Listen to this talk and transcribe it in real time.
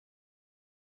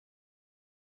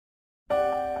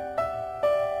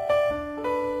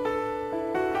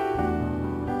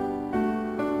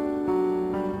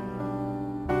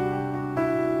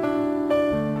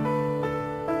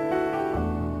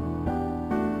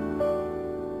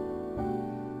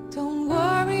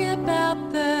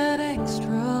not that extra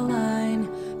line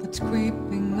that's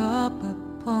creeping up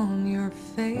upon your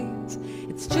face.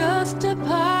 It's just a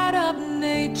part of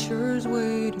nature's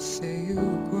way to say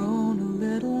you've grown a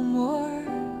little more.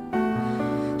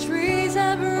 Trees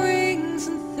have rings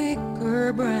and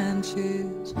thicker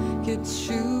branches. Kids'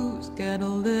 shoes get a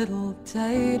little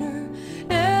tighter.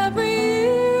 Every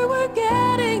year we're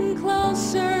getting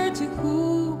closer to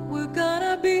who we're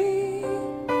gonna be.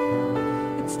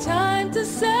 It's time to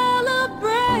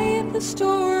celebrate the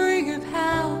story of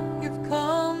how you've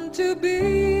come to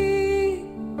be.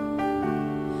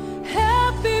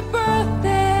 Happy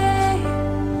birthday,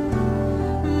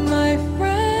 my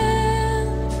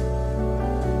friend.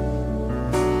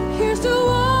 Here's to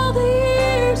all the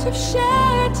years we've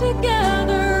shared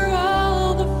together,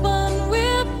 all the fun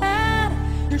we've had.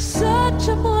 You're such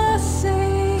a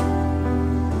blessing,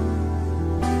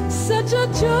 such a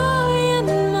joy in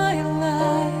my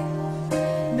life.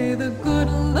 May the good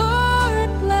Lord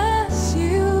bless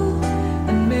you,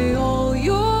 and may all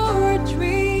your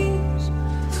dreams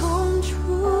come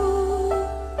true.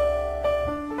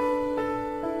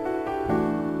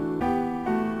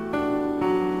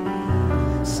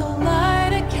 So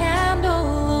light a candle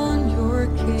on your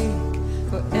cake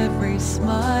for every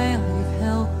smile you've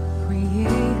helped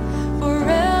create, for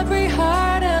every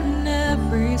heart and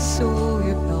every soul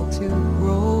you've helped to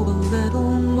grow a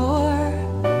little more.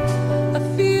 A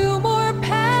few more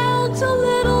pounds, a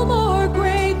little more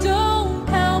gray. Don't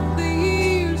count the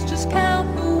years, just count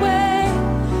the way.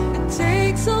 It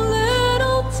takes a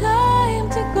little time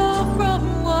to go from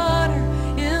water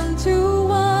into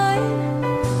wine.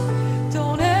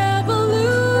 Don't ever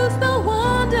lose the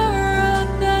wonder of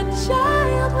that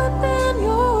child within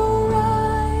your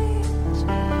eyes.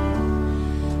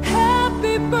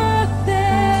 Happy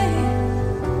birthday,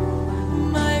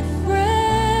 my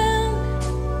friend.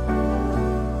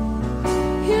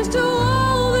 Here's to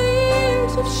all the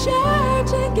years we've shared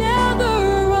together,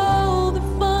 all the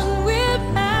fun we've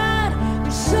had.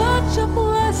 You're such a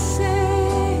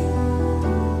blessing,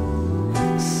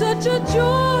 such a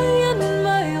joy in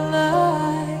my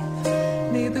life.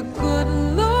 May the good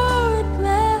Lord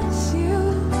bless you,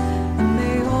 and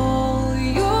may all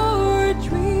your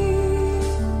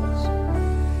dreams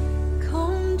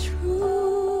come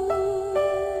true.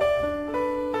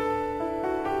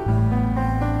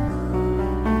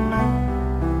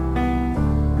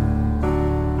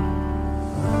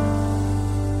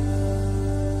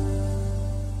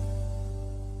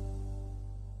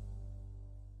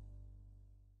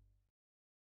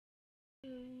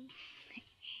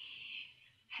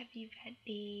 Happy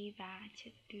birthday ပါချ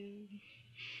စ်သူ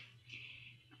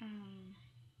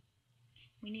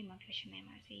မိနစ်မှာပြောရှင်နိုင်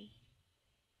ပါစေ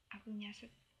အခုည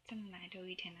7နာရီတော့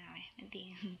ထင်တာပဲမသိ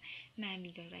ဘူးမှန်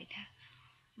ပြီးတော့လိုက်တာ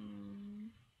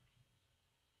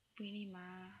မိနစ်မှာ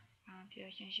ပြော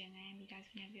ရှင်ရှင်နဲ့မိသား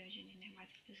စုနဲ့ပြောရှင်နေပါ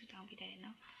စေလို့ဆုတောင်းပေးတယ်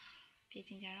နော်ပြည်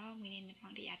ချင်းကြတော့မိနစ်2ပေါ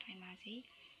င်း100ထိုင်ပါစေ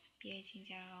ပြည်ချင်း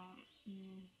ကြတော့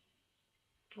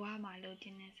ဘွားမှာလို့တ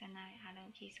င်းနေဆန္ဒအား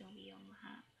လုံးကြည်ဆုံးပြီးတော့မှာ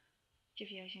ကြွ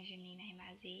ပြောရှင်ရှင်နေနိုင်ပါ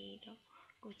စေလို့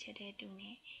ကိုချစ်တဲ့တူ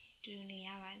နဲ့တူနေရ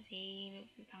ပါစေလို့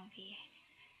ပြောကောင်းပြီး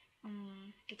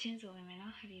တချင်းဆိုပေမဲ့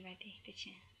နော် Happy birthday တချ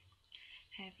င်း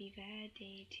Happy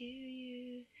birthday to you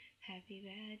Happy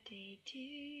birthday to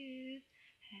you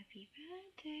Happy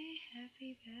birthday Happy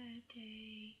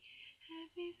birthday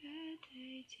Happy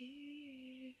birthday to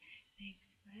you May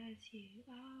God bless you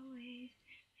always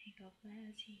May God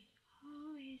bless you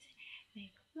always May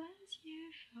God bless you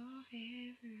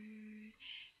forever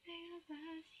May God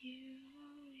bless you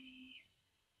always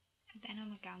အတန်းတော့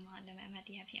မကောင်းပါဘူးဒါပေမဲ့အမတ်တ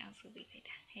ရားဖြစ်အောင်ဆိုပေးလိုက်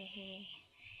တာဟဲဟဲ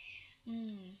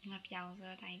ငါပြောင်းဆို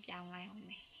တော့တိုင်းပြောင်းလိုက်အောင်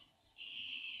မယ်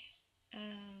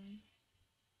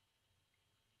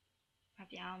မ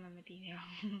ပြောင်းမှမသိတော့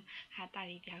ဟာတာ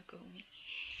ရီပြောင်းကုန်ပြီ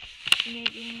ဒီ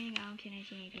နေ့ကောင်းဖြစ်နေ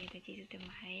ချင်းတွေကျေးဇူးတင်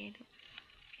ပါတယ်လို့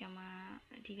ပြောမှ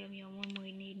ဒီလိုမျိုး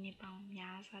မွေးနေ့ပေါင်း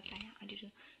များစွာတိုင်အောင်အတူတူ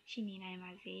ရှိနေနိုင်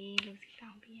ပါစေလို့ဆုတော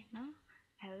င်းပေးရနော်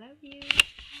I love you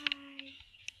bye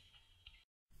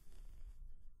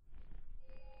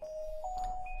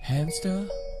Hamster,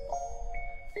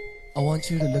 I want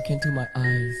you to look into my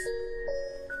eyes.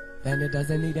 Then it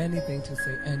doesn't need anything to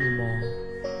say anymore.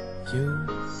 You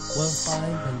will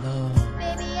find the love.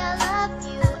 Baby, I love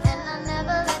you and I'll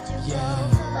never let you go.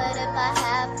 But if I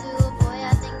have to, boy,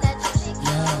 I think that you should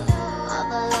go. All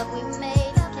the love we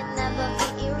made can never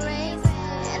be erased.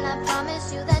 And I promise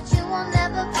you that you will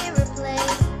never be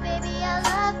replaced. Baby, I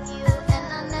love you and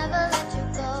I'll never let you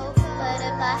go. But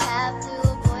if I have to,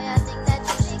 boy, I think that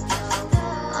you should go.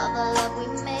 All the love we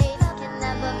made can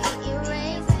never be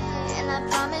erased. And I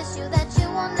promise you that you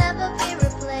will never be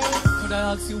replaced. Could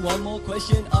I ask you one more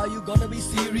question? Are you gonna be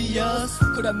serious?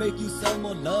 Could I make you sell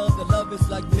more love? The love is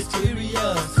like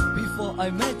mysterious. Before I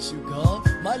met you, girl,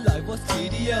 my life was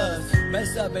tedious,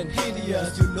 messed up and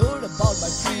hideous. You know about my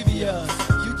previous.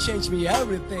 You changed me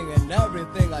everything and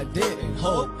everything I didn't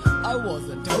hope. I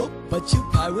wasn't dope, but you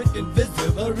carried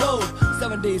invisible rope.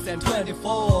 7 days and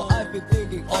 24, I've been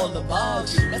thinking all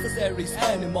about you. Necessary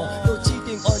anymore, no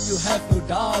cheating on you, have no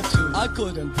doubt to. I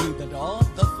couldn't breathe at all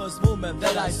the first moment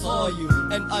that I saw you,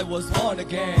 and I was born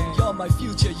again. You're my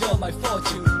future, you're my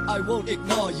fortune, I won't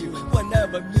ignore you.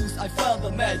 Whenever muse, I felt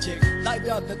the magic. Light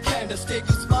up the candlestick,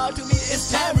 you smile to me,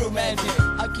 it's damn romantic.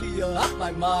 I clear up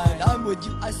my mind, I'm with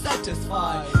you, I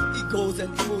satisfy. Egos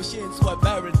and emotions were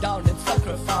buried down and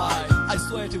sacrificed. I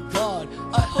swear to God,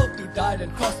 I hope you died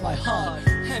and crossed my heart.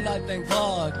 And I thank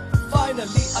God,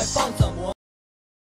 finally I found someone.